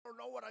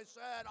I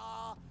said,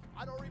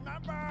 I don't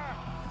remember.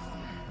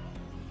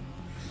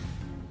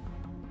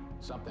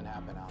 Something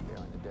happened out there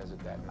in the desert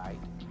that night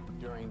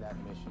during that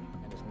mission,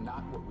 and it's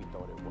not what we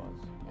thought it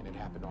was, and it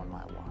happened on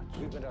my watch.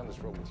 We've been down this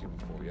road with you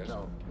before, yes?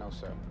 No,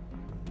 sir.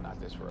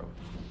 Not this road.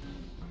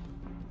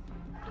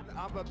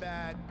 I'm a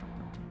bad.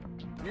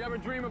 You ever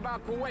dream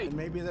about Kuwait?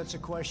 Maybe that's a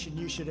question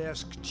you should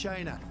ask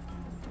China.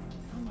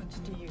 How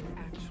much do you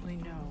actually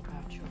know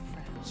about your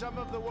friend? Some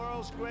of the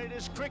world's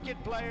greatest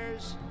cricket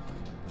players,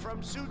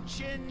 from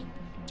Sachin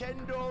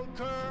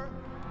Tendulkar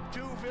to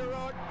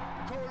Virat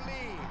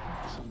Kohli.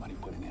 Somebody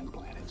put an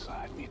implant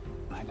inside me.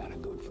 I got a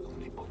good feeling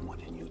they put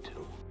one in you,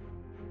 too.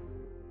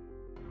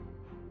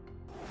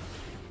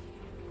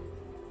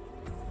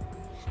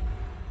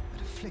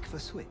 At a flick of a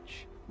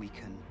switch, we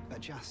can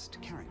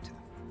adjust character,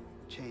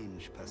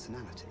 change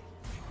personality.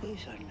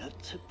 These are not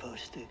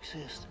supposed to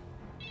exist.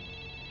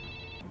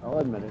 I'll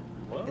admit it.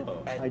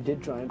 Whoa. I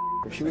did try and.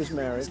 If she was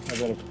married, I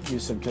better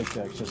use some Tic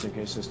Tacs just in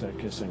case I start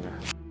kissing her.